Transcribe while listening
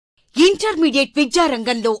Intermediate విద్యా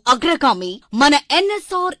రంగంలో అగ్రగామి మన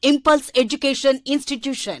NSR impulse education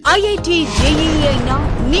institution. IIT JEE అయినా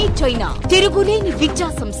నీట్ అయినా తిరుగులేని విద్యా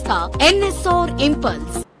సంస్థ NSR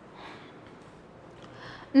impulse.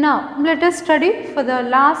 Now let us study for the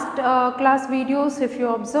last class videos. If you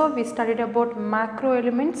observe, we studied about macro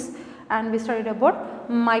elements and we studied about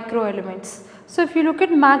micro elements. So if you look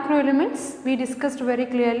at macro elements, we discussed very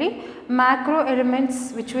clearly macro elements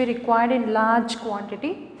which we required in large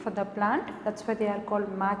quantity for the plant, that is why they are called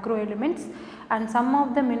macro elements, and some of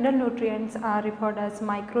the mineral nutrients are referred as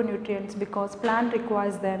micronutrients because plant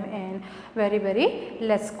requires them in very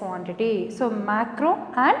less quantity. So macro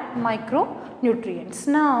and micro nutrients.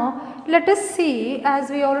 Now let us see, as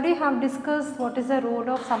we already have discussed, what is the role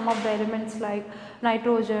of some of the elements like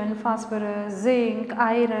nitrogen, phosphorus, zinc,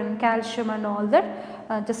 iron, calcium and all that.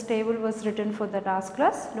 Just table was written for the last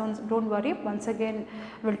class. Don't worry, once again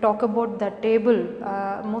we will talk about that table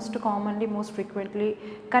most commonly, most frequently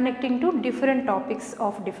connecting to different topics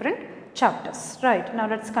of different chapters. Right, now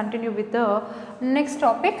let us continue with the next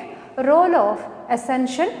topic, role of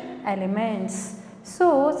essential elements. So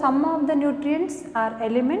some of the nutrients or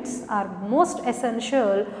elements are most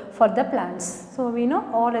essential for the plants. So we know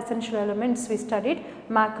all essential elements, we studied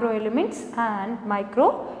macro elements and micro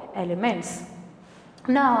elements.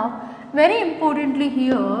 Now very importantly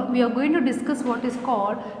here we are going to discuss what is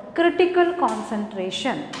called critical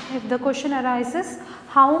concentration. If the question arises,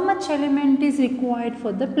 how much element is required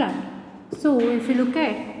for the plant? So if you look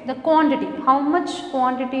at the quantity, how much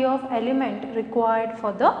quantity of element required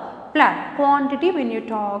for the plant? Quantity, when you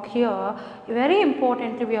talk here, very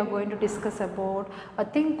importantly we are going to discuss about a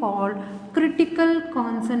thing called critical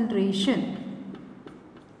concentration.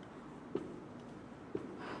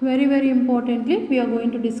 Very importantly we are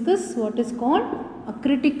going to discuss what is called a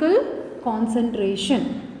critical concentration.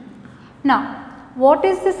 Now what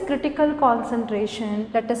is this critical concentration?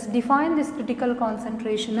 Let us define this critical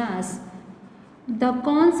concentration as the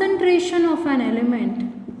concentration of an element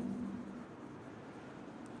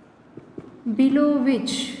below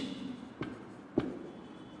which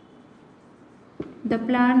the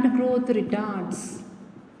plant growth retards,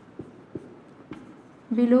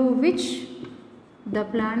 below which the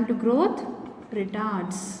plant growth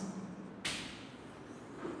retards.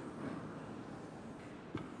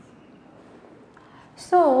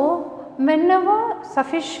 So whenever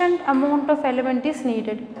sufficient amount of element is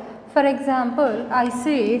needed, for example I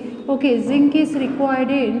say okay, zinc is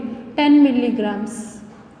required in 10 milligrams.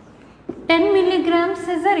 10 milligrams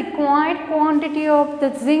is the required quantity of the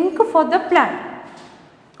zinc for the plant.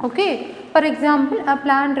 Okay, for example a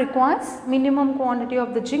plant requires minimum quantity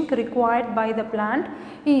of the zinc required by the plant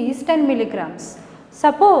is 10 milligrams.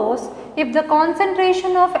 Suppose if the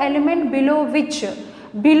concentration of element below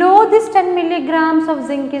this 10 milligrams of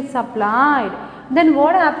zinc is supplied, then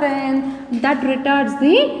what happens? That retards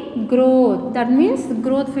the growth. That means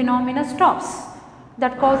growth phenomena stops.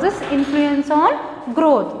 That causes influence on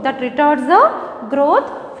growth. That retards the growth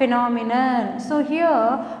phenomenon. So here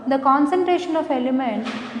the concentration of element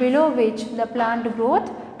below which the plant growth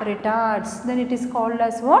retards, then it is called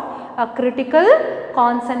as what? A critical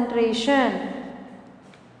concentration.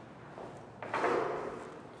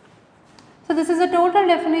 So this is a total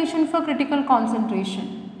definition for critical concentration.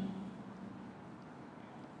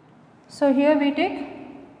 So here we take,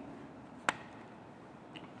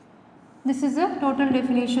 this is a total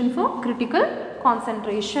definition for critical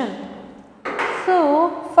concentration. So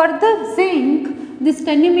for the zinc, this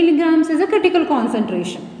 10 milligrams is a critical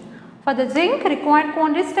concentration. For the zinc required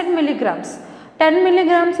quantity is 10 milligrams. 10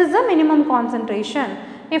 milligrams is the minimum concentration.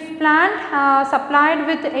 If plant supplied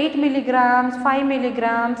with 8 milligrams, 5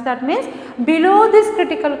 milligrams, that means below this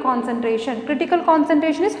critical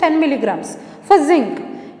concentration is 10 milligrams for zinc.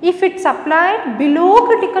 If it supplied below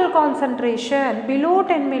critical concentration, below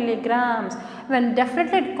 10 milligrams, when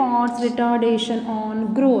definitely it causes retardation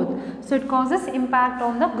on growth. So it causes impact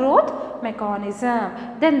on the growth mechanism.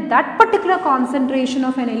 Then that particular concentration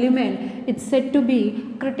of an element, it's said to be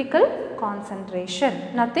critical concentration.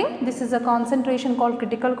 Nothing, this is a concentration called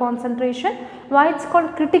critical concentration. Why it's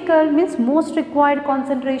called critical? Means most required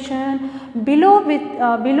concentration below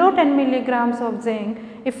 10 milligrams of zinc.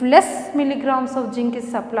 If less milligrams of zinc is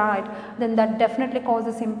supplied, then that definitely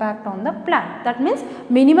causes impact on the plant. That means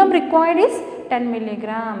minimum required is 10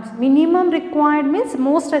 milligrams. Minimum required means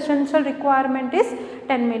most essential requirement is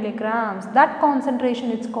 10 milligrams. That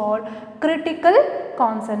concentration is called critical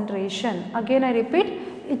concentration. Again I repeat,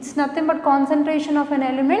 it's nothing but concentration of an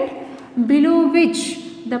element below which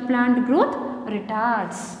the plant growth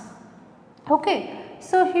retards. Okay,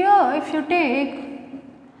 so here if you take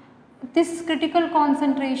this critical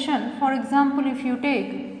concentration, for example, if you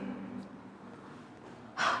take,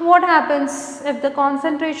 what happens if the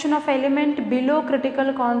concentration of element below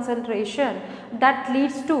critical concentration, that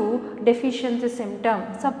leads to deficiency symptom.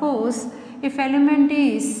 Suppose if element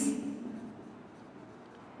is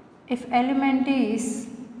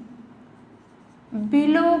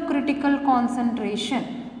below critical concentration,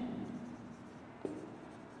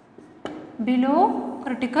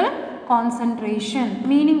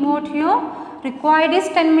 meaning what here? Required is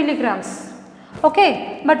 10 milligrams.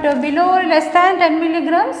 Okay, but below less than 10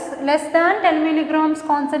 milligrams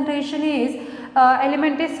concentration is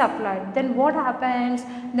element is supplied. Then what happens?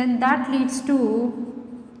 Then that leads to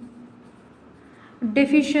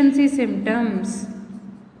deficiency symptoms.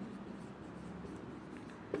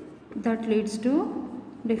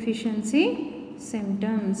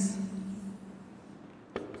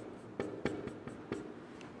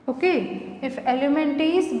 Okay, if element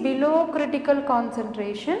is below critical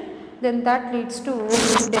concentration, then that leads to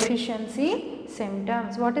deficiency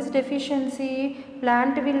symptoms. What is deficiency?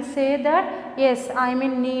 Plant will say that yes, I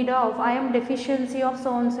am deficiency of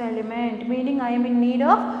so and so element, meaning I am in need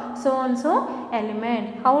of so and so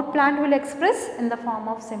element. How plant will express? In the form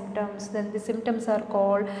of symptoms. Then the symptoms are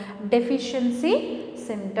called deficiency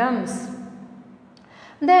symptoms.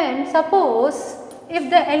 Then suppose if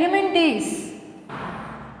the element is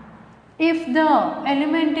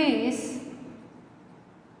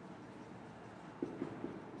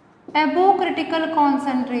above critical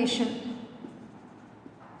concentration,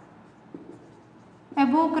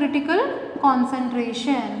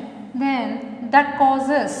 then that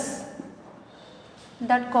causes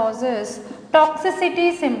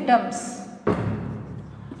toxicity symptoms.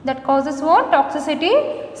 That causes what?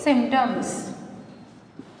 Toxicity symptoms.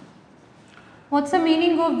 What's the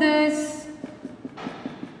meaning of this?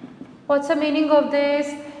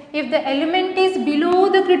 If the element is below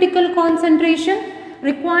the critical concentration,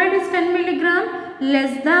 required is 10 milligram,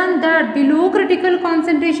 less than that, below critical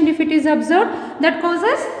concentration if it is observed, that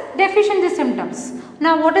causes deficiency symptoms.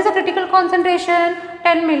 Now what is the critical concentration?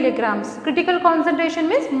 10 milligrams. Critical concentration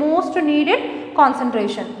means most needed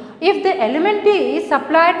concentration. If the element is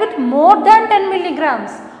supplied with more than 10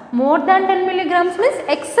 milligrams, means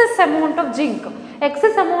excess amount of zinc,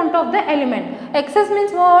 excess amount of the element. Excess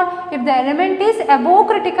means what? If the element is above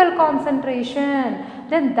critical concentration,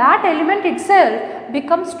 then that element itself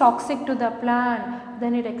becomes toxic to the plant.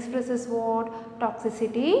 Then it expresses what?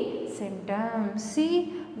 Toxicity symptoms.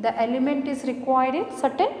 See, the element is required in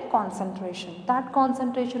certain concentration. That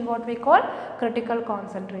concentration what we call critical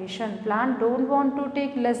concentration. Plant don't want to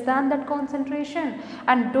take less than that concentration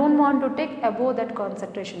and don't want to take above that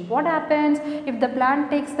concentration. What happens if the plant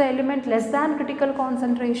takes the element less than critical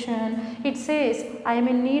concentration? It says I am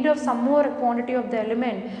in need of some more quantity of the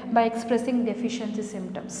element by expressing deficiency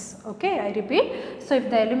symptoms. Okay, I repeat. So if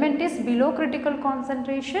the element is below critical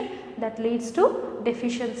concentration, that leads to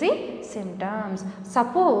deficiency symptoms.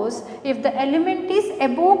 Suppose if the element is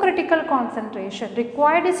above critical concentration,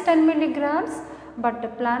 required is 10 milligrams, but the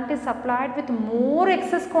plant is supplied with more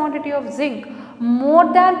excess quantity of zinc,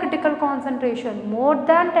 more than critical concentration, more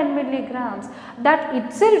than 10 milligrams, that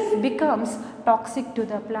itself becomes toxic to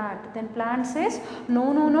the plant. Then plant says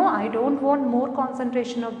no, I don't want more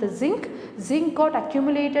concentration of the zinc. Zinc got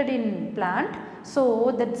accumulated in plant,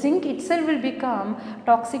 so that zinc itself will become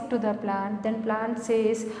toxic to the plant. Then plant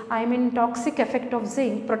says I am in toxic effect of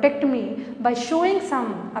zinc, protect me by showing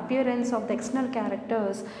some appearance of the external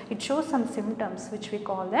characters. It shows some symptoms which we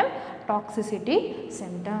call them toxicity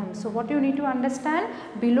symptoms. So what you need to understand,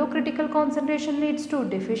 below critical concentration leads to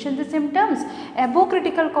deficiency symptoms, above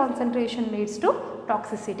critical concentration leads to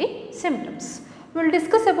toxicity symptoms. We will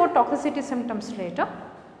discuss about toxicity symptoms later.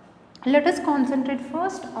 Let us concentrate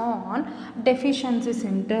first on deficiency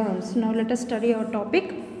symptoms. Now let us study our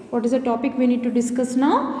topic. What is the topic we need to discuss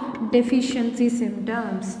now? Deficiency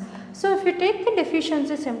symptoms. So if you take the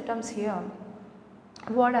deficiency symptoms here,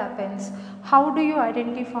 what happens? How do you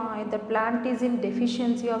identify the plant is in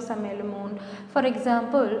deficiency of some element? For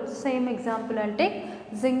example, same example I will take.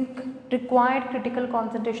 Zinc required critical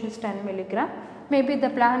concentration is 10 milligram. Maybe the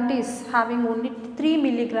plant is having only 3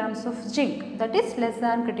 milligrams of zinc, that is less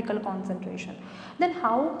than critical concentration. Then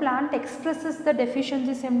how plant expresses the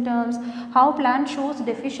deficiency symptoms? How plant shows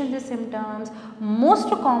deficiency symptoms? Most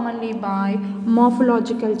commonly by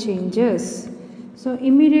morphological changes. So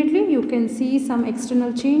immediately you can see some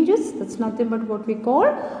external changes, that's nothing but what we call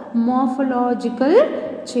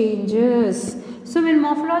morphological changes. So when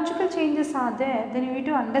morphological changes are there, then you need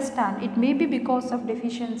to understand it may be because of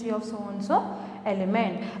deficiency of so and so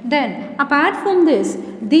element. Then apart from this,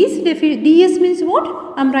 these DS means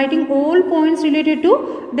what? I am writing all points related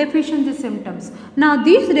to deficiency symptoms. Now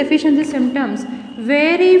these deficiency symptoms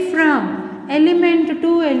vary from element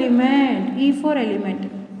to element. E for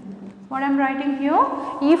element. What I am writing here?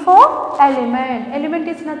 E for element. Element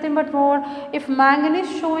is nothing but what? If manganese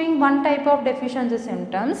is showing one type of deficiency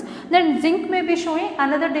symptoms, then zinc may be showing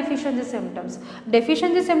another deficiency symptoms.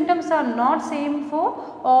 Deficiency symptoms are not same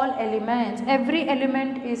for all elements. Every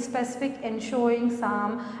element is specific in showing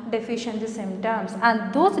some deficiency symptoms,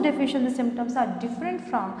 and those deficiency symptoms are different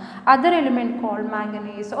from other element called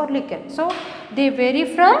manganese or lichen. So they vary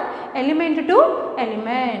from element to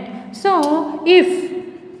element. So if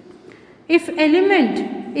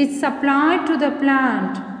element is supplied to the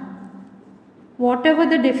plant, whatever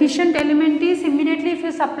the deficient element is, immediately if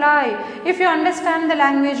you supply, if you understand the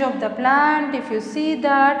language of the plant, if you see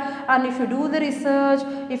that, and if you do the research,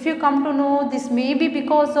 if you come to know this may be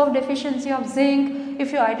because of deficiency of zinc,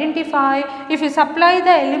 if you identify, if you supply the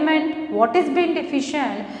element what is being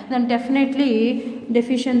deficient, then definitely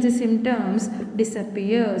deficiency symptoms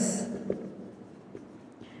disappears.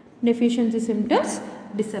 Deficiency symptoms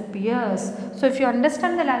disappears. So if you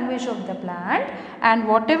understand the language of the plant and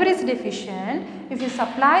whatever is deficient, if you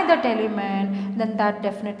supply that element, then that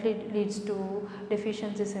definitely leads to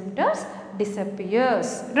deficiency symptoms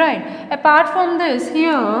disappears, right? Apart from this,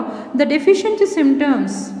 here the deficiency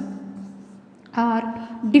symptoms are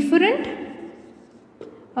different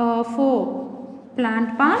for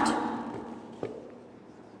plant part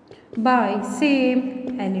by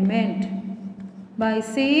same element.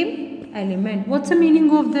 What's the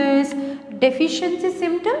meaning of this? Deficiency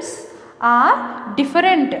symptoms are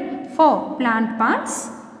different for plant parts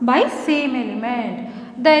by same element.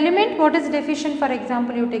 The element what is deficient, for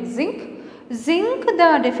example, you take zinc. Zinc,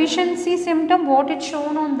 the deficiency symptom what is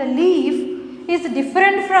shown on the leaf is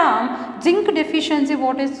different from zinc deficiency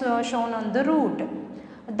what is shown on the root.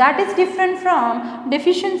 That is different from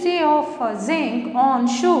deficiency of zinc on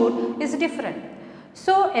shoot is different.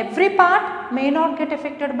 So every part may not get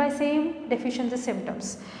affected by same deficiency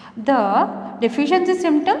symptoms. The deficiency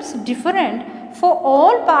symptoms different for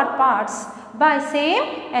all parts by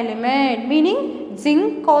same element, meaning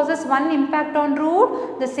zinc causes one impact on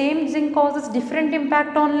root, the same zinc causes different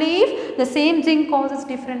impact on leaf, the same zinc causes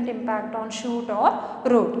different impact on shoot or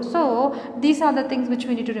root. So these are the things which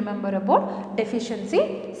we need to remember about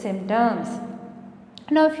deficiency symptoms.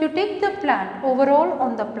 Now if you take the plant, overall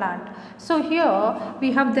on the plant, so here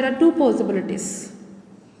we have, there are two possibilities.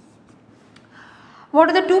 What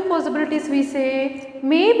are the two possibilities we say?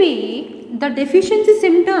 Maybe the deficiency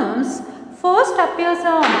symptoms first appears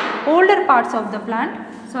on older parts of the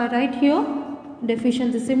plant. So I write here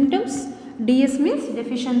deficiency symptoms. DS means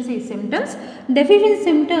deficiency symptoms. Deficiency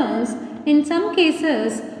symptoms in some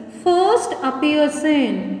cases first appears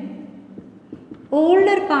in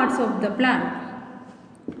older parts of the plant.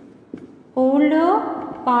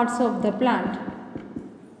 Older parts of the plant,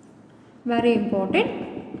 very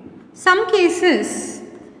important. Some cases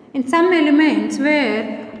in some elements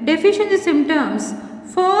where deficiency symptoms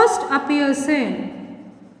first appears in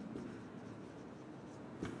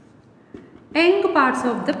young parts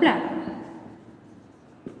of the plant.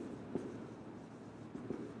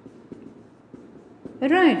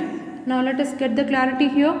 Right, now let us get the clarity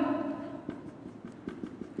here.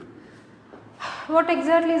 What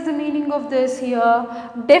exactly is the meaning of this here?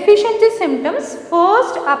 Deficiency symptoms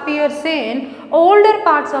first appears in older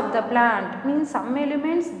parts of the plant. Means some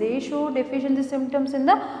elements they show deficiency symptoms in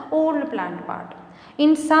the old plant part.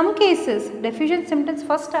 In some cases deficient symptoms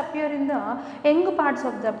first appear in the young parts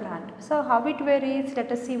of the plant. So how it varies,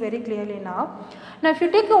 let us see very clearly now. Now if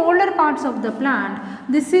you take the older parts of the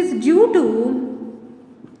plant, this is due to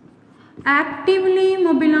actively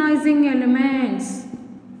mobilizing elements.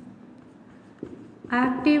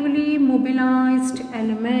 Actively mobilized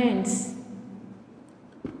elements.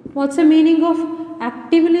 What's the meaning of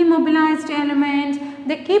actively mobilized elements?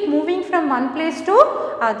 They keep moving from one place to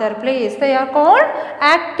other place. They are called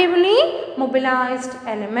actively mobilized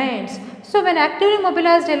elements. So when actively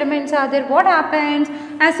mobilized elements are there, what happens?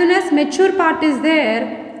 As soon as mature part is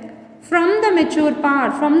there, from the mature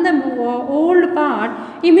part, from the old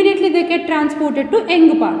part, immediately they get transported to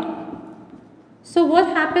young part. So what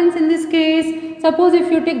happens in this case? Suppose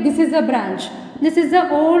if you take, this is a branch, this is the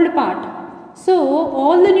old part. So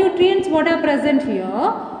all the nutrients what are present here,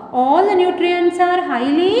 all the nutrients are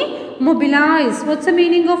highly mobilized. What's the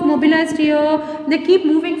meaning of mobilized here? They keep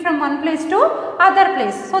moving from one place to other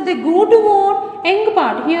place. So they go to what? Young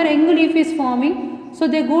part. Here young leaf is forming. So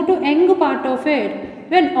they go to young part of it.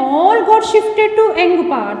 When all got shifted to young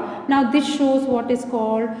part, Now this shows what is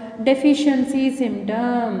called deficiency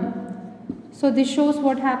symptom. So this shows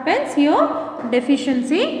what happens here,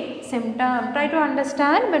 deficiency symptom. Try to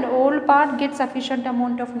understand, when old part gets sufficient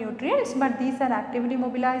amount of nutrients but these are actively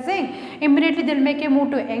mobilizing, immediately they will make a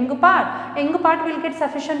move to young part. Young part will get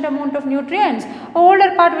sufficient amount of nutrients,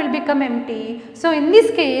 older part will become empty. So in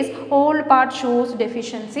this case, old part shows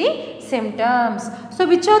deficiency symptoms. So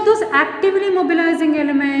which are those actively mobilizing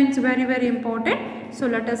elements? Very, very important. So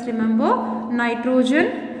let us remember nitrogen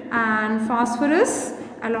and phosphorus,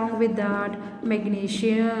 along with that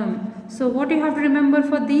magnesium. So what you have to remember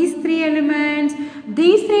for these three elements?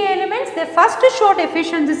 These three elements, they first show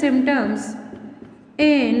deficiency symptoms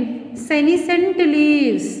in senescent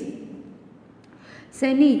leaves.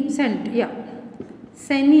 Senescent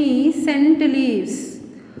leaves.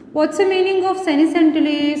 What's the meaning of senescent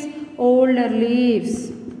leaves? Older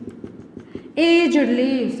leaves. Aged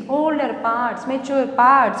leaves, older parts, mature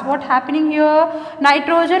parts. What happening here?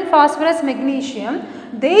 Nitrogen, phosphorus, magnesium,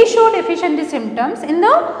 they show deficiency symptoms in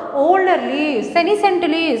the older leaves, senescent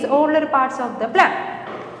leaves, older parts of the plant.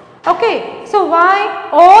 Okay, so why?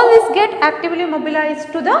 All this get actively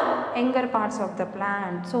mobilized to the younger parts of the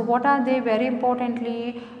plant. So what are they? Very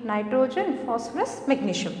importantly, nitrogen, phosphorus,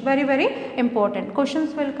 magnesium. Very, very important.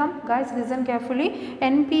 Questions will come. Guys, listen carefully.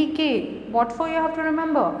 NPK, what for you have to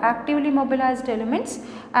remember? Actively mobilized elements,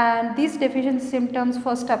 and these deficiency symptoms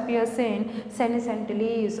first appears in senescent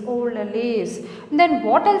leaves, older leaves. Then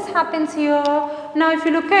what else happens here? Now if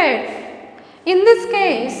you look at, in this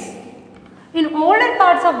case, in older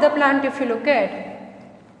parts of the plant, if you look at,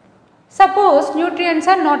 suppose nutrients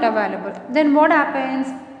are not available, then what happens?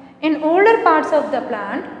 In older parts of the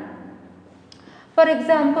plant, for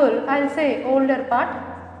example, I will say older part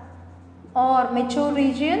or mature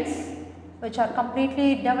regions which are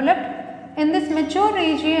completely developed. In this mature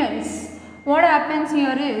regions, what happens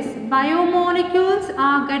here is biomolecules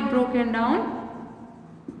get broken down.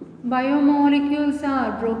 Biomolecules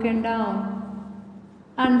are broken down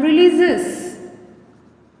and releases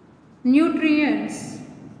nutrients,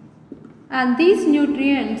 and these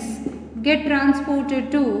nutrients get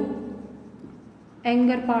transported to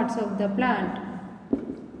younger parts of the plant.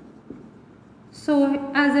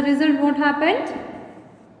 So as a result, what happened?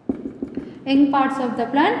 Young parts of the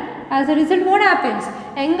plant, as a result what happens?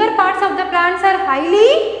 Younger parts of the plants are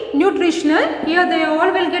highly nutritional. Here they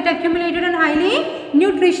all will get accumulated and highly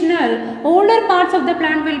nutritional. Older parts of the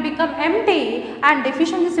plant will become empty and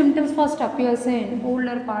deficiency symptoms first appears in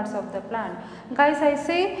older parts of the plant. Guys, I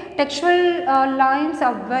say textual lines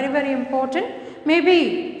are very, very important.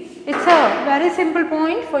 Maybe it's a very simple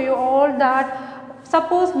point for you all that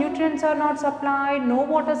suppose nutrients are not supplied, no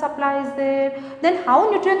water supply is there, then how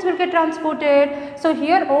nutrients will get transported? So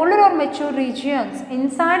here older or mature regions,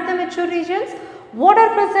 inside the mature regions what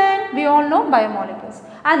are present? We all know biomolecules,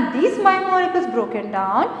 and these biomolecules broken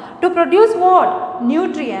down to produce what?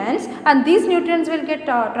 Nutrients, and these nutrients will get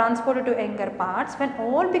transported to younger parts. When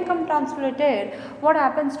all become translated, what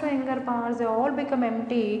happens to younger parts? They all become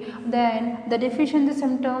empty. Then the deficiency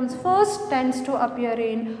symptoms first tends to appear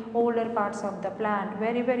in older parts of the plant.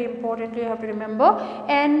 Very, very importantly, you have to remember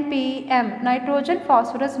NPM, nitrogen,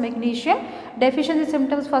 phosphorus, magnesium. Deficiency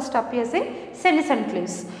symptoms first appears in senescent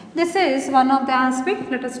leaves. This is one of the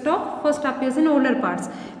aspects. Let us talk. First appears in older parts.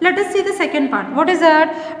 Let us see the second part. What is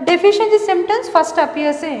that? Deficiency symptoms first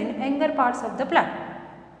appears in younger parts of the plant.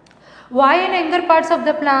 Why in younger parts of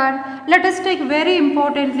the plant? Let us take very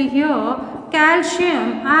importantly here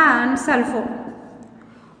calcium and sulfur.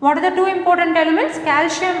 What are the two important elements?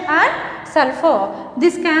 Calcium and sulfur.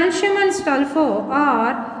 This calcium and sulfur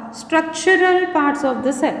are structural parts of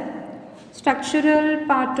the cell. Structural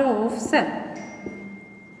part of cell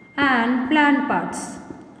and plant parts.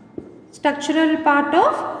 Structural part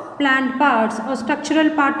of plant parts or structural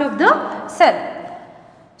part of the cell.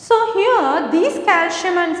 So here these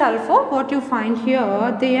calcium and sulfur, what you find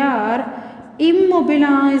here, they are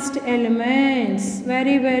immobilized elements.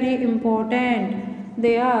 Very, very important.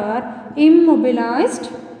 They are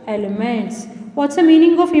immobilized elements. What's the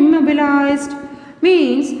meaning of immobilized?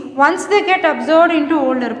 Means once they get absorbed into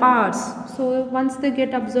older parts. So once they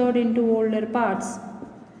get absorbed into older parts,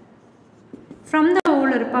 from the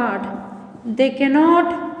older part, they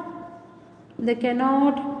cannot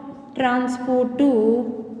transport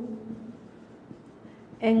to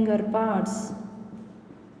younger parts.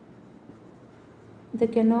 They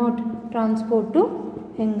cannot transport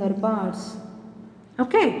to younger parts.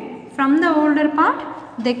 Okay, from the older part,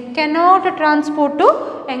 they cannot transport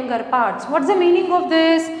to younger parts. What's the meaning of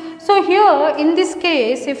this? So here in this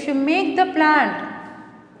case, if you make the plant,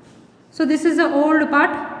 so this is the old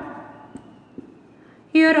part.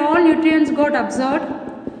 Here all nutrients got absorbed,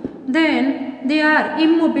 then they are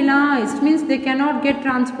immobilized, means they cannot get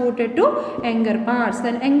transported to younger parts.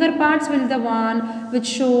 Then younger parts will the one which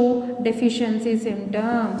show deficiency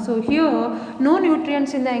symptoms. So here no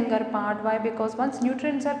nutrients in the younger part. Why? Because once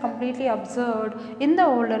nutrients are completely absorbed in the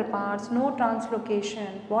older parts, no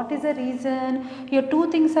translocation. What is the reason? Here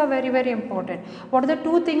two things are very, very important. What are the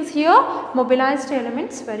two things here? Mobilized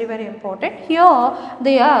elements, very, very important. Here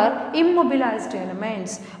they are immobilized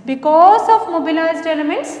elements. Because of mobilized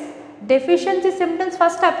elements, deficiency symptoms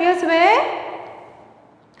first appears where?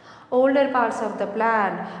 Older parts of the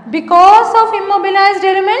plant. Because of immobilized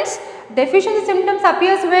elements, deficiency symptoms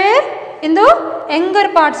appears where? In the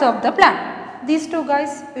younger parts of the plant. These two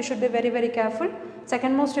guys you should be very, very careful.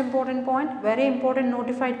 Second most important point, very important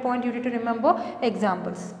notified point you need to remember,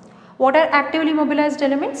 examples. What are actively mobilized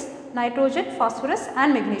elements? Nitrogen, phosphorus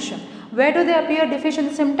and magnesium. Where do they appear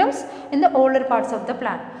deficiency symptoms? In the older parts of the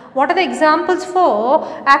plant. What are the examples for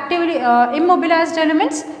actively immobilized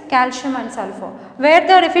elements? Calcium and sulfur. Where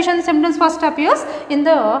the deficiency symptoms first appears? In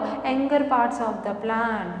the younger parts of the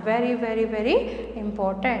plant. Very, very, very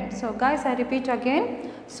important. So guys, I repeat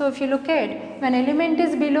again. So if you look at when element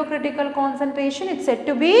is below critical concentration, it's said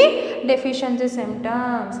to be deficiency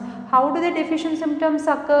symptoms. How do the deficient symptoms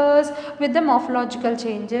occurs? With the morphological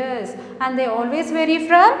changes, and they always vary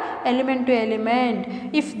from element to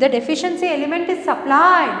element. If the deficiency element is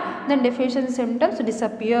supplied, then deficiency symptoms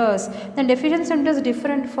disappears. Then deficiency symptoms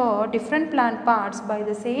different for different plant parts by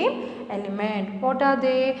the same element. What are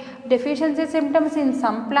they? Deficiency symptoms in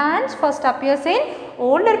some plants first appears in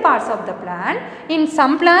older parts of the plant. In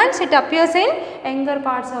some plants it appears in younger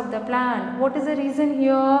parts of the plant. What is the reason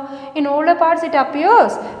here? In older parts it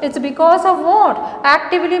appears. It's because of what?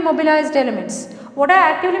 Actively mobilized elements. What are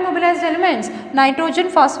actively mobilized elements? Nitrogen,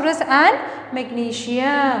 phosphorus and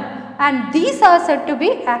magnesium. And these are said to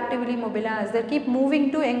be actively mobilized. They keep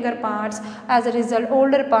moving to younger parts. As a result,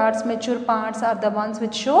 older parts, mature parts are the ones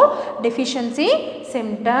which show deficiency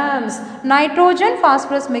symptoms. Nitrogen,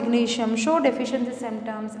 phosphorus, magnesium show deficiency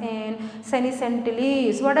symptoms in senescent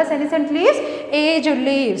leaves. What are senescent leaves? Aged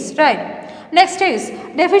leaves, right? Next is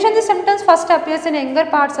deficiency symptoms first appears in younger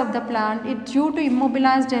parts of the plant. It's due to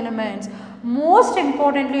immobilized elements. Most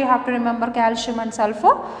importantly, you have to remember calcium and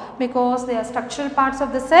sulfur because they are structural parts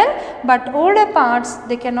of the cell, but older parts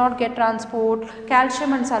they cannot get transport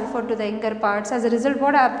calcium and sulfur to the younger parts. As a result,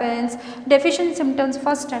 what happens? Deficient symptoms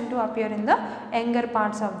first tend to appear in the younger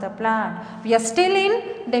parts of the plant. We are still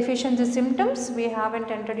in deficiency symptoms. We haven't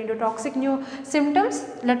entered into toxic new symptoms.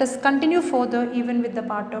 Let us continue further even with the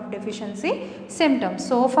part of deficiency symptoms.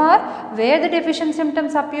 So far, where the deficient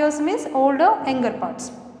symptoms appears means older, younger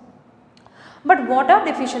parts. But what are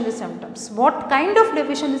deficiency symptoms? What kind of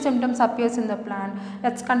deficiency symptoms appears in the plant?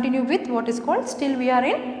 Let's continue with what is called, still we are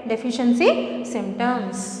in deficiency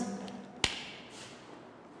symptoms.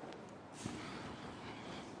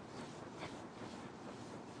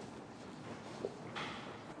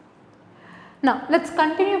 Now let's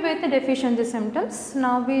continue with the deficiency symptoms.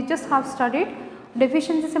 Now we just have studied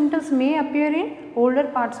deficiency symptoms may appear in older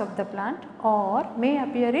parts of the plant or may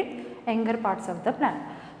appear in younger parts of the plant.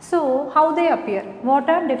 So how they appear? What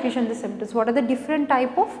are deficiency symptoms? What are the different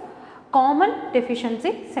type of common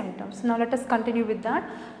deficiency symptoms? Now let us continue with that.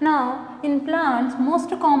 Now in plants most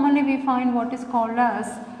commonly we find what is called as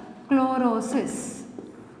chlorosis.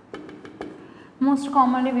 Most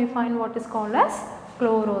commonly we find what is called as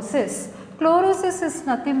chlorosis. Chlorosis is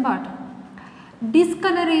nothing but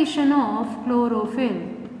discoloration of chlorophyll.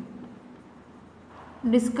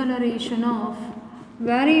 Discoloration of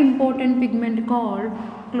very important pigment called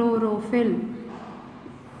chlorophyll.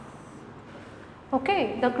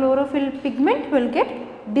 Okay, the chlorophyll pigment will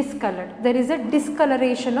get discolored. There is a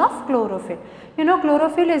discoloration of chlorophyll. You know,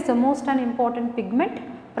 chlorophyll is the most important pigment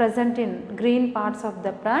present in green parts of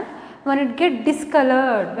the plant. When it get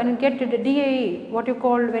discolored, when it get DAE, what you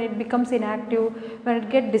call when it becomes inactive, when it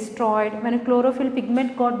get destroyed, when a chlorophyll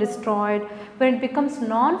pigment got destroyed, when it becomes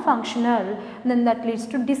non-functional, then that leads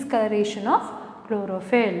to discoloration of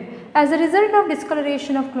chlorophyll. As a result of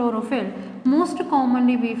discoloration of chlorophyll, most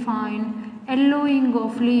commonly we find yellowing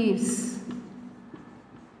of leaves.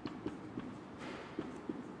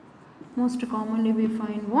 Most commonly we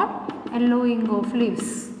find what? Yellowing of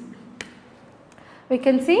leaves. We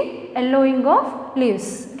can see yellowing of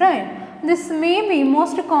leaves, right? This may be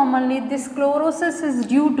most commonly, this chlorosis is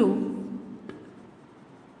due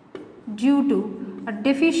to a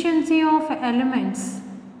deficiency of elements.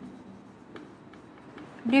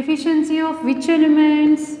 Deficiency of which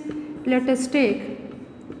elements? Let us take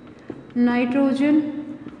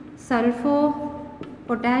nitrogen, sulfur,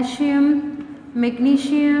 potassium,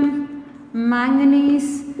 magnesium,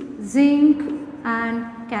 manganese, zinc and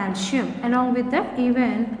calcium, along with the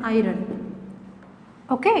even iron.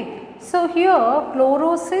 Okay, so here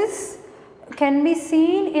chlorosis can be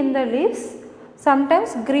seen in the leaves.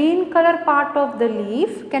 Sometimes green color part of the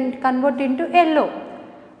leaf can convert into yellow.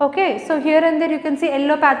 Okay, so here and there you can see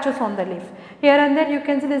yellow patches on the leaf. Here and there you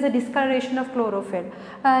can see there is a discoloration of chlorophyll,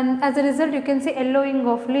 and as a result you can see yellowing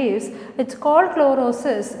of leaves. It is called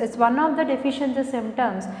chlorosis. It is one of the deficiency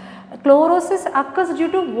symptoms. Chlorosis occurs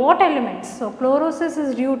due to what elements? So, chlorosis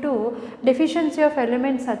is due to deficiency of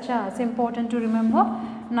elements such as, important to remember,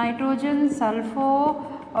 nitrogen, sulfur,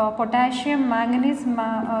 potassium, manganese,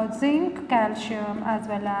 zinc, calcium as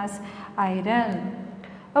well as iron.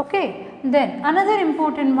 Okay. Then another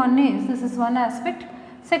important one is, this is one aspect.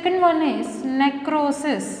 Second one is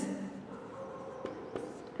necrosis.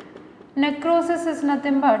 Necrosis is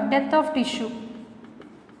nothing but death of tissue.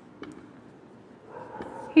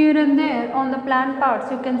 Here and there on the plant parts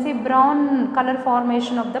you can see brown color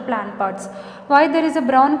formation of the plant parts. Why there is a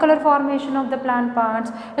brown color formation of the plant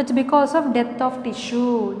parts? It is because of death of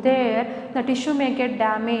tissue. There the tissue may get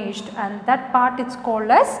damaged and that part is called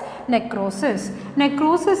as necrosis.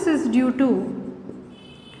 Necrosis is due to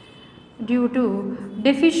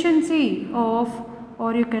deficiency of,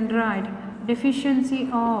 or you can write deficiency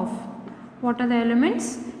of, what are the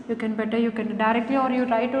elements? You can directly or you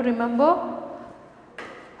try to remember,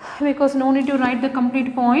 because no need to write the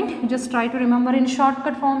complete point, just try to remember in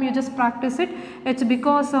shortcut form, you just practice it. It is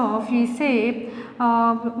because of, we say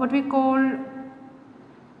what we call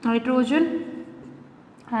nitrogen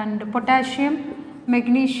and potassium,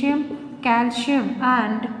 magnesium, calcium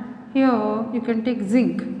and here you can take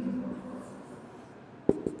zinc.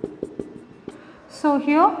 So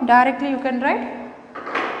here directly you can write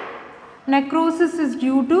necrosis is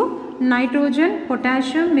due to nitrogen,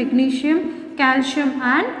 potassium, magnesium, calcium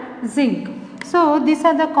and zinc. So these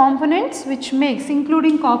are the components which makes,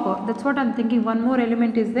 including copper, that is what I am thinking, one more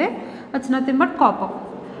element is there, that is nothing but copper.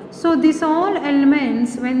 So these all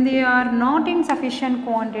elements, when they are not in sufficient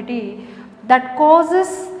quantity, that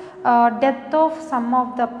causes death of some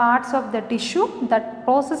of the parts of the tissue. That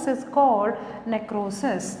process is called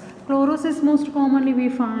necrosis. Chlorosis most commonly we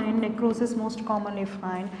find, necrosis most commonly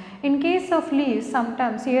find. In case of leaves,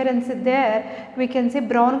 sometimes here and there we can see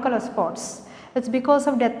brown color spots. It is because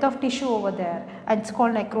of death of tissue over there and it is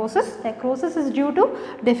called necrosis. Necrosis is due to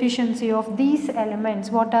deficiency of these elements.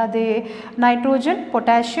 What are they? Nitrogen,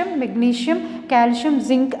 potassium, magnesium, calcium,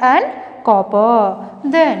 zinc and copper.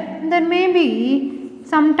 Then there may be,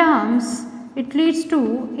 sometimes it leads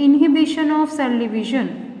to inhibition of cell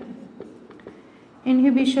division.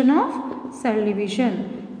 Inhibition of cell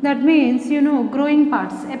division. That means, growing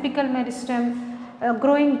parts, apical meristem,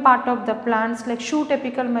 growing part of the plants like shoot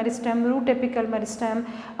apical meristem, root apical meristem,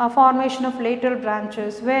 formation of lateral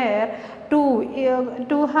branches, where to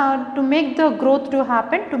make the growth to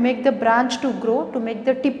happen, to make the branch to grow, to make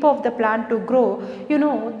the tip of the plant to grow,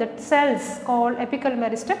 that cells called apical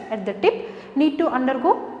meristem at the tip need to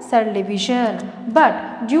undergo cell division.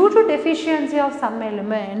 But due to deficiency of some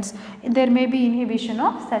elements, there may be inhibition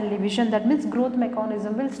of cell division. That means growth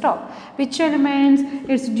mechanism will stop. Which elements? It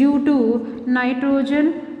is due to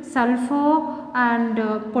nitrogen, sulfur and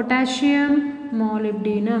potassium,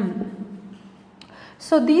 molybdenum.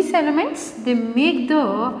 So these elements, they make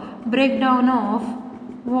the breakdown of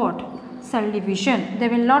what? Cell division. They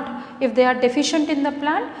will not, if they are deficient in the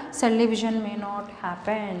plant, cell division may not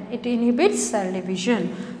happen. It inhibits cell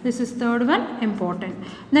division. This is third one, important.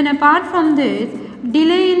 Then apart from this,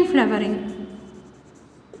 delay in flowering.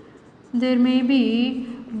 There may be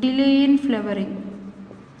delay in flowering.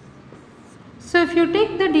 So if you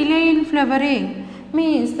take the delay in flowering,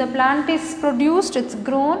 means the plant is produced, it is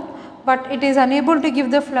grown, but it is unable to give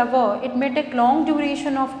the flower. It may take long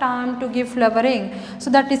duration of time to give flowering. So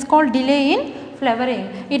that is called delay in flowering.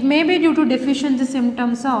 It may be due to deficiency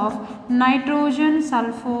symptoms of nitrogen,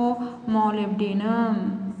 sulfur,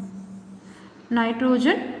 molybdenum.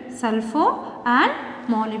 Nitrogen, sulfur and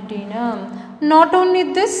molybdenum. Not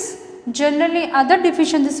only this, generally other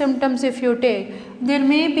deficiency symptoms if you take, there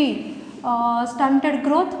may be stunted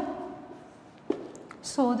growth.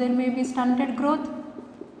 So there may be stunted growth.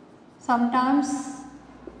 Sometimes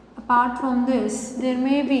apart from this, there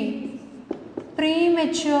may be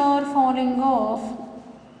premature falling off,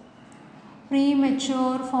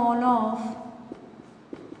 fall off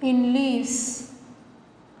in leaves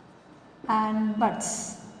and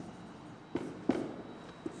buds.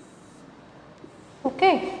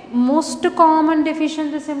 Okay, most common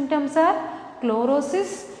deficiency symptoms are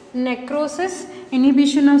chlorosis, necrosis,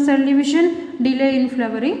 inhibition of cell division, delay in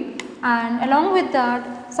flowering. and along with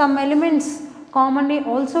that some elements commonly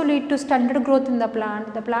also lead to stunted growth in the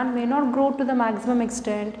plant. The plant may not grow to the maximum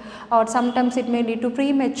extent, or sometimes it may lead to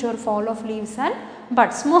premature fall of leaves and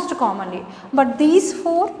buds most commonly. But these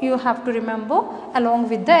four you have to remember along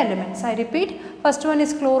with the elements. I repeat, first one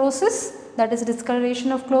is chlorosis, that is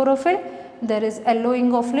discoloration of chlorophyll. There is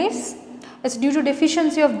yellowing of leaves. It's due to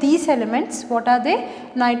deficiency of these elements. What are they?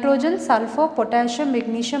 Nitrogen, sulfur, potassium,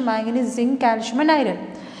 magnesium, manganese, zinc, calcium and iron.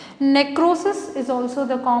 Necrosis is also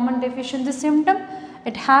the common deficiency symptom.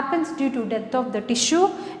 It happens due to death of the tissue.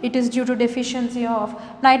 It is due to deficiency of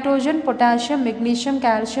nitrogen, potassium, magnesium,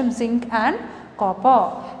 calcium, zinc and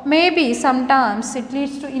copper. Maybe sometimes it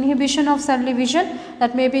leads to inhibition of cell division,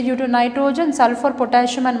 that may be due to nitrogen, sulfur,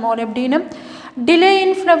 potassium and molybdenum. Delay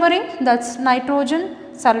in flowering, that's nitrogen,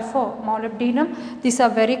 sulfur, molybdenum, these are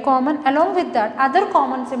very common. Along with that, other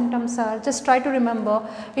common symptoms are, just try to remember,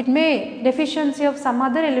 it may deficiency of some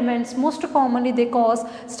other elements, most commonly they cause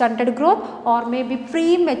stunted growth or maybe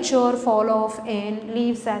premature fall off in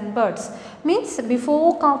leaves and buds. Means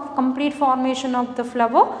before complete formation of the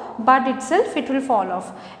flower, bud itself it will fall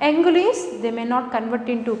off. Young leaves, they may not convert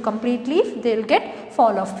into complete leaf, they will get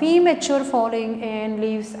fall off, premature falling in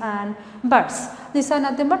leaves and buds. These are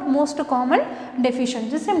nothing but most common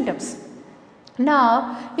deficiency symptoms.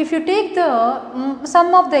 Now, if you take the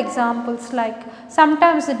some of the examples, like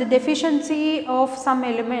sometimes the deficiency of some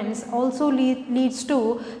elements also leads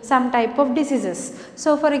to some type of diseases.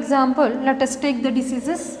 So, for example, let us take the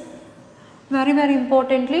diseases. Very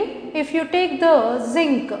importantly, if you take the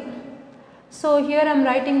zinc, so here I am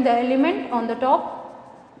writing the element on the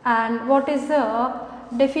top, and what is the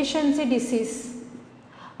deficiency disease,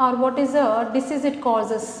 or what is the disease it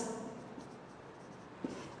causes.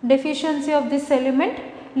 Deficiency of this element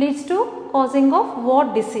leads to causing of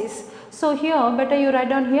what disease. So here better you write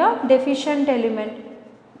down here deficient element.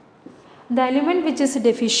 The element which is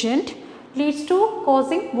deficient leads to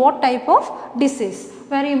causing what type of disease.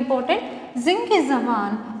 Very important. Zinc is the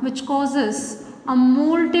one which causes a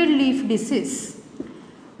molted leaf disease.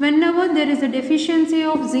 Whenever there is a deficiency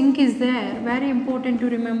of zinc is there, very important to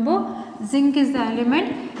remember, zinc is the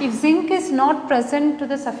element. If zinc is not present to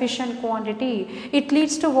the sufficient quantity, it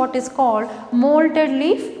leads to what is called molted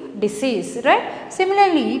leaf disease, right?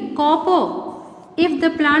 Similarly, copper, if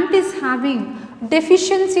the plant is having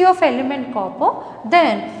deficiency of element copper,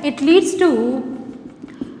 then it leads to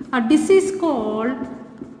a disease called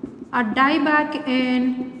a dieback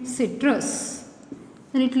in citrus.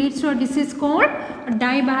 Then it leads to a disease called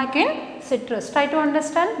dieback in citrus. Try to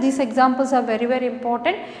understand, these examples are very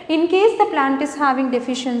important. In case the plant is having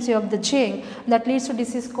deficiency of the zinc, that leads to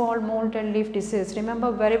disease called molted leaf disease. Remember,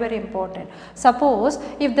 very important. Suppose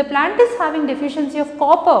if the plant is having deficiency of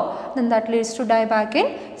copper, then that leads to dieback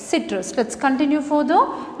in citrus. Let's continue further.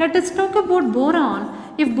 Let us talk about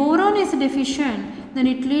boron. If boron is deficient, then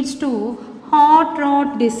it leads to hot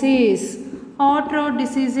rot disease. Hot rot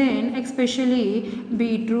disease in especially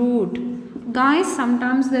beetroot. Guys,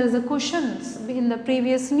 sometimes there is a questions in the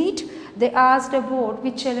previous NEET, they asked about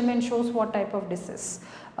which element shows what type of disease.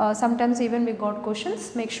 Sometimes even we got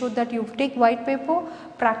questions. Make sure that you take white paper,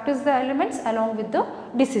 practice the elements along with the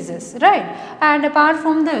diseases, right? And apart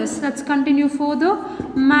from this, let's continue further.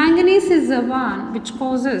 Manganese is the one which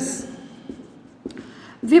causes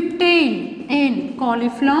whiptail in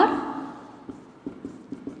cauliflower.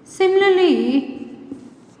 Similarly,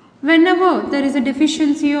 whenever there is a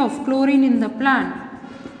deficiency of chlorine in the plant,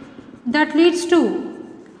 that leads to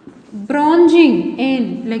bronzing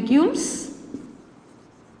in legumes.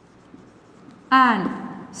 And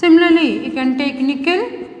similarly, you can take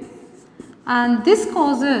nickel, and this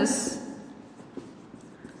causes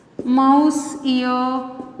mouse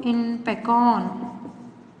ear in pecan.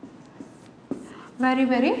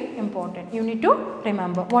 Very important. You need to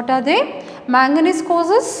remember. What are they? Manganese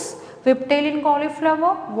causes whiptail in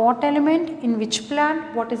cauliflower. What element? In which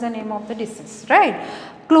plant? What is the name of the disease? Right?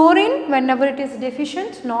 Chlorine, whenever it is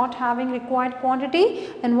deficient, not having required quantity,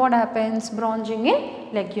 then what happens? Bronzing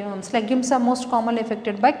in legumes. Legumes are most commonly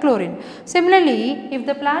affected by chlorine. Similarly, if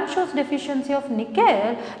the plant shows deficiency of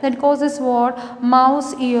nickel, that causes what?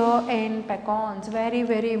 Mouse ear in pecans.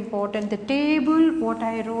 Very important. The table what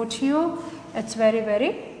I wrote here, it's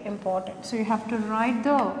very important. So you have to write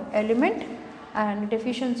the element, and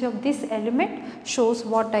deficiency of this element shows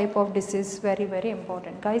what type of disease. Very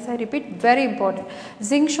important. Guys, I repeat, very important.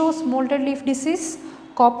 Zinc shows molted leaf disease,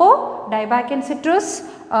 copper dieback in citrus,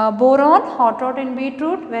 boron, hot rot in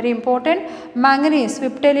beetroot, very important, manganese,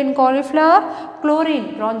 whiptail in cauliflower,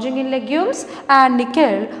 chlorine, ronging in legumes, and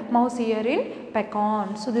nickel, mouse ear in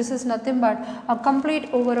pecan. So this is nothing but a complete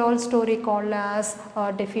overall story called as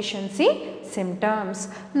deficiency symptoms.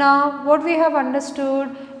 Now what we have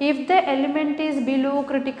understood, if the element is below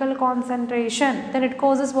critical concentration, then it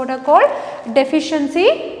causes what are called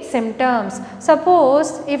deficiency symptoms.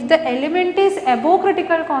 Suppose if the element is above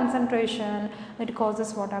critical concentration, it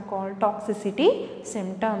causes what are called toxicity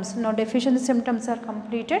symptoms. Now deficiency symptoms are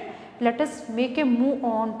completed. Let us make a move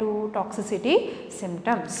on to toxicity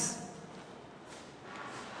symptoms.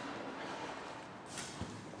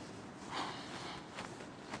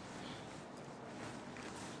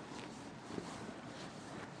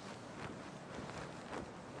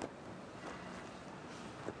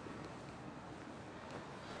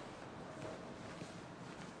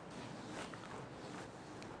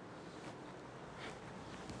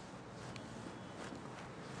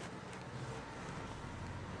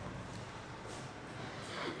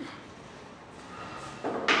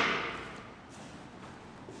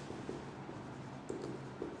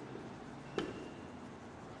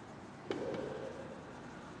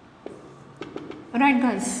 Right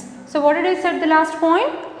guys, so what did I say at the last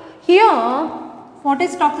point? Here what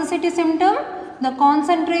is toxicity symptom? The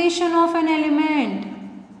concentration of an element,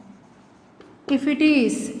 if it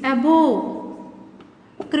is above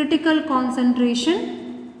critical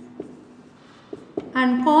concentration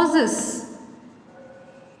and causes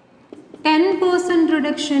 10%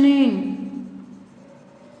 reduction in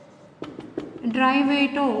dry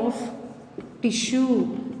weight of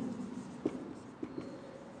tissue.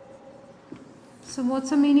 So what's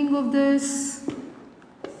the meaning of this?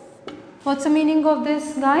 What's the meaning of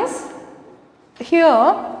this guys?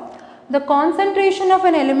 Here the concentration of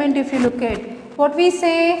an element, if you look at what we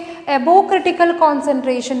say above critical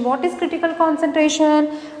concentration. What is critical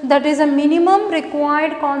concentration? That is a minimum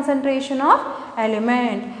required concentration of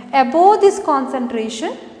element. Above this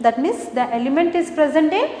concentration, that means the element is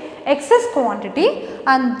present in excess quantity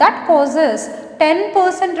and that causes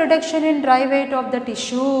 10% reduction in dry weight of the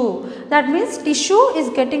tissue. That means tissue is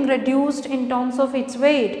getting reduced in terms of its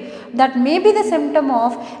weight. That may be the symptom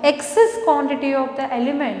of excess quantity of the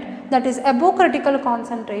element, that is above critical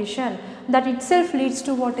concentration. That itself leads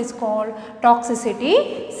to what is called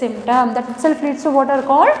toxicity symptom. That itself leads to what are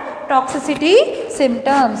called toxicity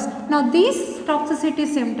symptoms. Now these toxicity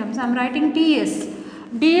symptoms, I am writing TS.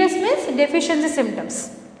 DS means deficiency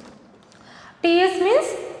symptoms. TS means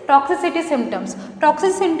toxicity symptoms.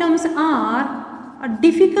 Toxic symptoms are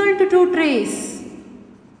difficult to trace.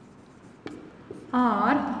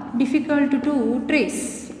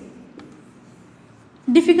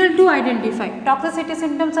 Difficult to identify. Toxicity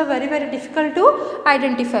symptoms are very difficult to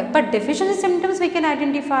identify, but deficiency symptoms we can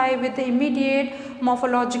identify with the immediate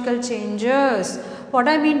morphological changes. What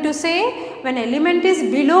I mean to say, when element is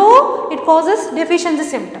below, it causes deficiency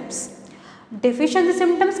symptoms. Deficiency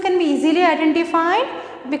symptoms can be easily identified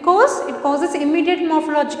because it causes immediate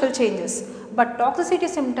morphological changes, but toxicity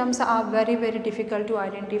symptoms are very difficult to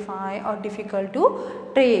identify or difficult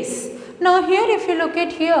to trace. Now here if you look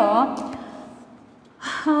at here,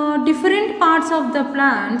 different parts of the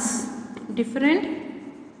plant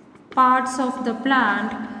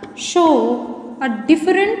show a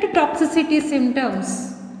different toxicity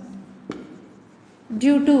symptoms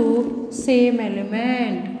due to same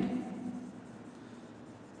element.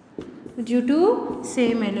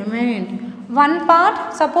 One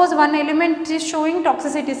part, suppose one element is showing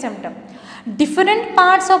toxicity symptom. Different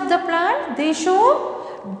parts of the plant, they show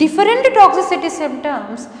different toxicity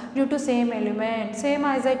symptoms due to same element. Same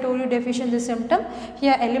as I told you deficiency symptom,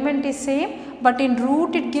 here element is same, but in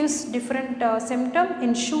root it gives different symptom,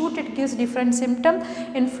 in shoot it gives different symptom,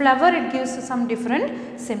 in flower it gives some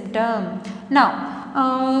different symptom.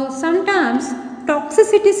 Now sometimes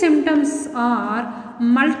toxicity symptoms are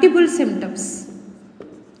multiple symptoms,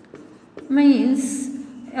 means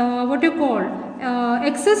what you call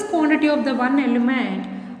excess quantity of the one element,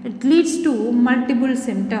 it leads to multiple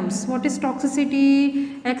symptoms. What is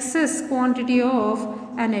toxicity? Excess quantity of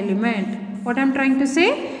an element. What I am trying to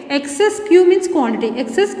say, excess Q means quantity,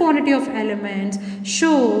 excess quantity of elements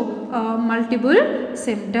show multiple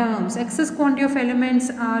symptoms. Excess quantity of elements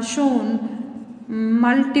are shown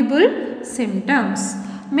multiple symptoms.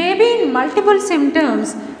 Maybe in multiple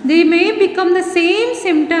symptoms, they may become the same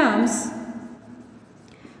symptoms.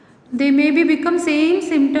 They may become same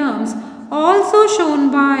symptoms also shown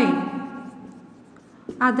by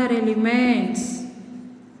other elements.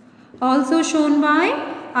 What's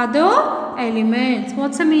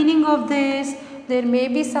the meaning of this? there may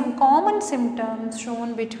be some common symptoms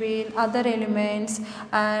shown between other elements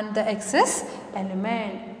and the excess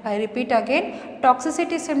element. I repeat again,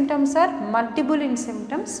 toxicity symptoms are multiple in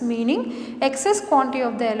symptoms, meaning excess quantity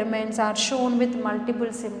of the elements are shown with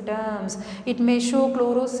multiple symptoms. It may show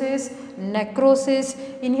chlorosis, necrosis,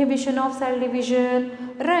 inhibition of cell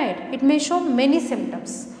division, right? It may show many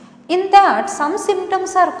symptoms. In that, some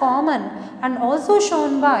symptoms are common and also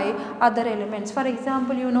shown by other elements. For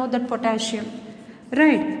example, you know that potassium,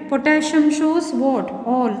 right? Potassium shows what?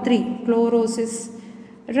 All three: chlorosis,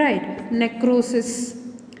 right? Necrosis,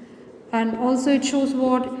 and also it shows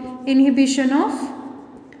what? Inhibition of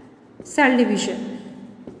cell division.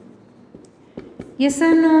 Yes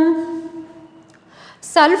or no?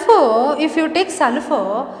 Sulfur, if you take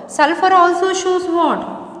sulfur, sulfur also shows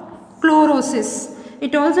what? Chlorosis.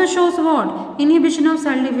 It also shows what? Inhibition of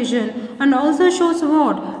cell division, and also shows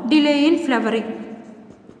what? Delay in flowering.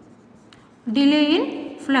 Delay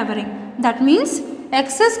in flowering. That means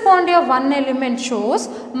excess quantity of one element shows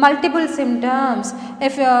multiple symptoms.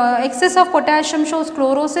 If excess of potassium shows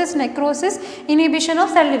chlorosis, necrosis, inhibition of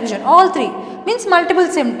cell division, all three means multiple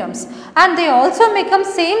symptoms, and they also become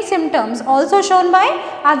same symptoms also shown by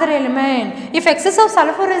other element. If excess of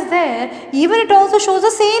sulfur is there, even it also shows the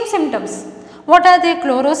same symptoms. What are they?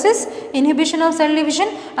 Chlorosis, inhibition of cell division,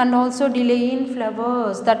 and also delay in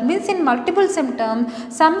flowers. That means in multiple symptoms,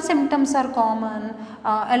 some symptoms are common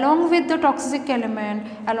along with the toxic element,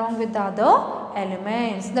 along with the other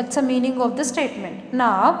elements. That's the meaning of the statement.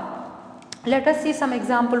 Now, let us see some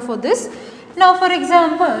example for this. Now, for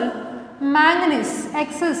example, manganese,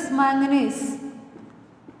 excess manganese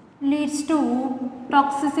leads to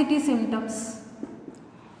toxicity symptoms,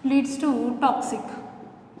 leads to toxic.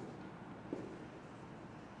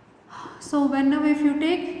 So, whenever if you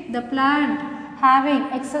take the plant having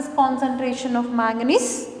excess concentration of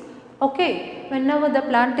manganese, okay, whenever the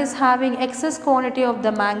plant is having excess quantity of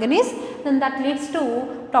the manganese, then that leads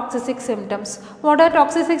to toxic symptoms. What are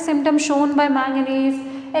toxic symptoms shown by manganese?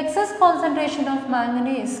 Excess concentration of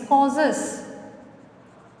manganese causes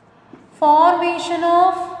formation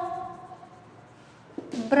of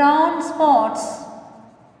brown spots,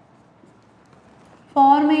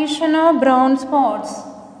 formation of brown spots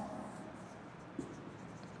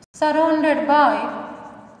surrounded by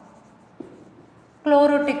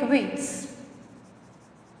chlorotic veins,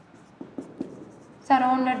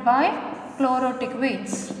 surrounded by chlorotic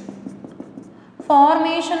veins.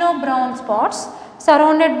 Formation of brown spots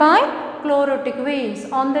surrounded by chlorotic veins.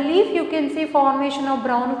 On the leaf you can see formation of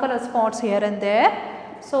brown color spots here and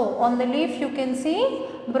there. So, on the leaf you can see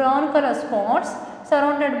brown color spots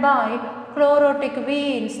surrounded by chlorotic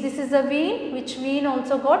veins. This is a vein, which vein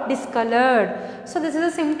also got discolored. So, this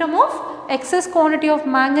is a symptom of excess quantity of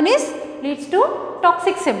manganese leads to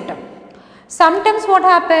toxic symptom. Sometimes what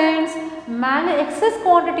happens? Excess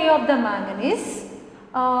quantity of the manganese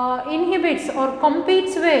inhibits or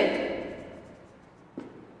competes with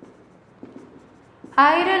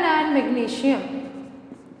iron and magnesium.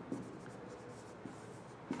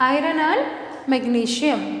 Iron and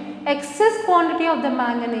magnesium. Excess quantity of the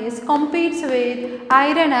manganese competes with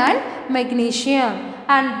iron and magnesium,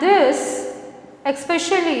 and this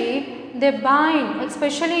especially they bind,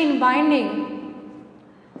 especially in binding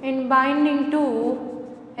to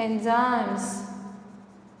enzymes.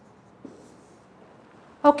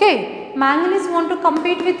 Okay, manganese want to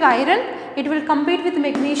compete with iron, it will compete with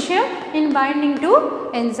magnesium in binding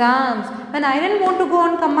to enzymes. When iron want to go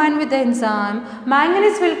and combine with the enzyme,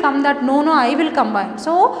 manganese will come that no, I will combine.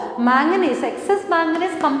 So, manganese, excess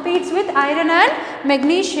manganese competes with iron and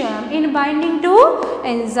magnesium in binding to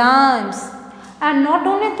enzymes. And not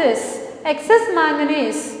only this, excess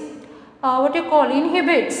manganese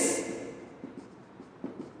inhibits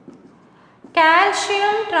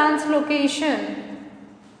calcium translocation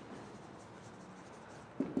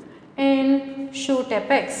in shoot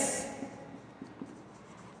apex.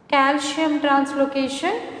 Calcium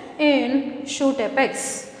translocation in shoot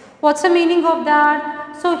apex. What's the meaning of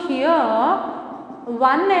that? So, here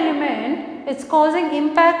one element is causing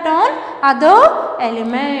impact on other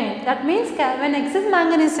element. That means when excess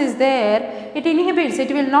manganese is there, it inhibits,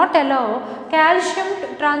 it will not allow calcium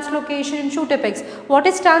translocation in shoot apex. What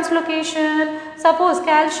is translocation? Suppose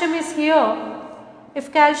calcium is here.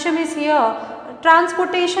 If calcium is here,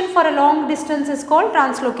 transportation for a long distance is called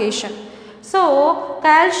translocation. So,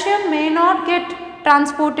 calcium may not get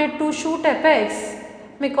transported to shoot apex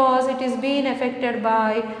because it is being affected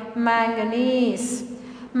by manganese.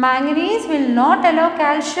 Manganese will not allow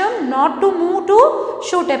calcium not to move to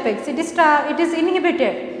shoot apex. It is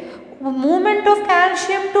inhibited. movement of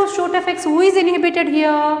calcium to shoot effects, who is inhibited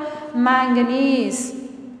here? Manganese.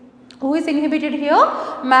 Who is inhibited here?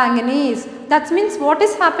 Manganese. That means what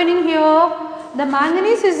is happening here? The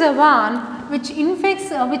manganese is the one which infects,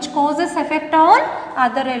 which causes effect on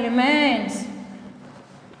other elements.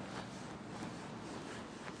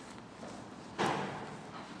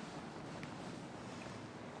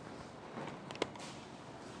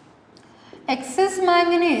 Excess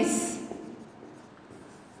manganese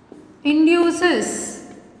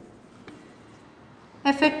induces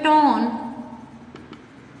effect on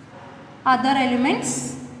other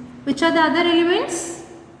elements. Which are the other elements?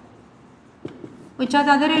 Which are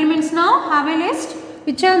the other elements now? Have a list.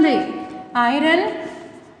 Which are they? Iron,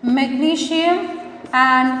 magnesium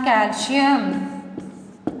and calcium.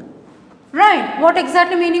 Right. What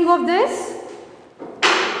exactly meaning of this?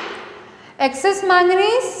 Excess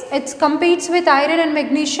manganese, it competes with iron and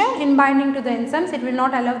magnesium in binding to the enzymes. It will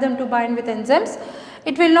not allow them to bind with enzymes.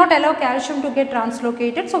 It will not allow calcium to get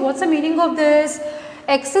translocated. So, what is the meaning of this?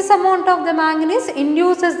 Excess amount of the manganese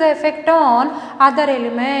induces the effect on other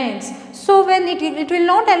elements. So, when it will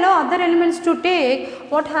not allow other elements to take,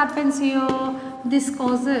 what happens here? This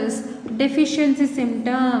causes deficiency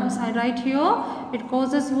symptoms. I write here, it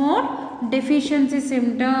causes what? Deficiency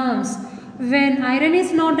symptoms. When iron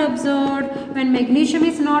is not absorbed, when magnesium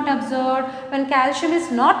is not absorbed, when calcium is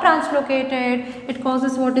not translocated, it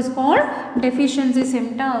causes what is called deficiency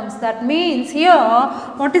symptoms. That means here,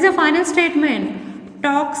 what is the final statement?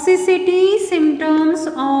 Toxicity symptoms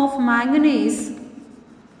of manganese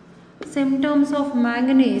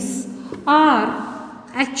are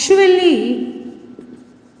actually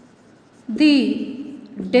the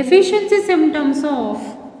deficiency symptoms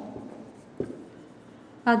of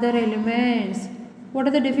other elements. What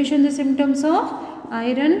are the deficiency symptoms of?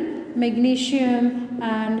 Iron, magnesium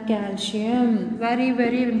and calcium. Very,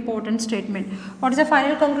 very important statement. What is the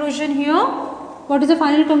final conclusion here? What is the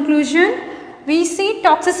final conclusion? We see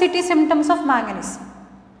toxicity symptoms of manganese.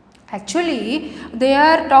 Actually, they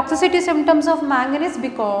are toxicity symptoms of manganese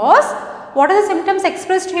because what are the symptoms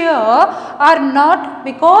expressed here are not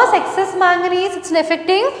because excess manganese it's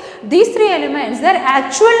affecting these three elements. They are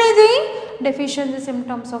actually the deficiency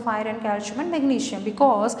symptoms of iron, calcium and magnesium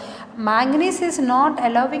because manganese is not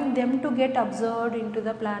allowing them to get absorbed into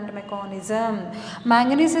the plant mechanism.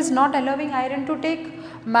 Manganese is not allowing iron to take,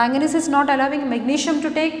 manganese is not allowing magnesium to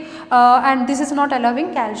take and this is not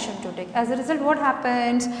allowing calcium to take. As a result, what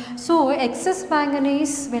happens? So, excess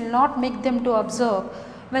manganese will not make them to absorb.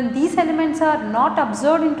 When these elements are not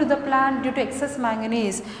absorbed into the plant due to excess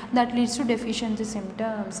manganese, that leads to deficiency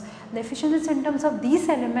symptoms. Deficiency symptoms of these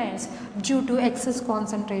elements due to excess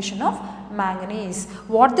concentration of manganese.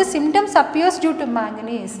 What the symptoms appears due to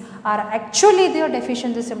manganese are actually their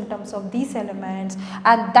deficiency symptoms of these elements,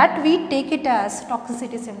 and that we take it as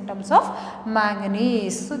toxicity symptoms of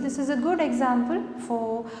manganese. So, this is a good example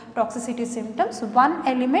for toxicity symptoms. One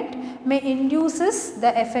element may induces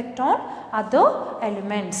the effect on other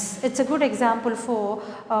elements. It's a good example for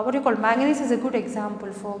what we call manganese is a good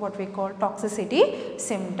example for what we call toxicity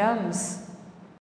symptoms.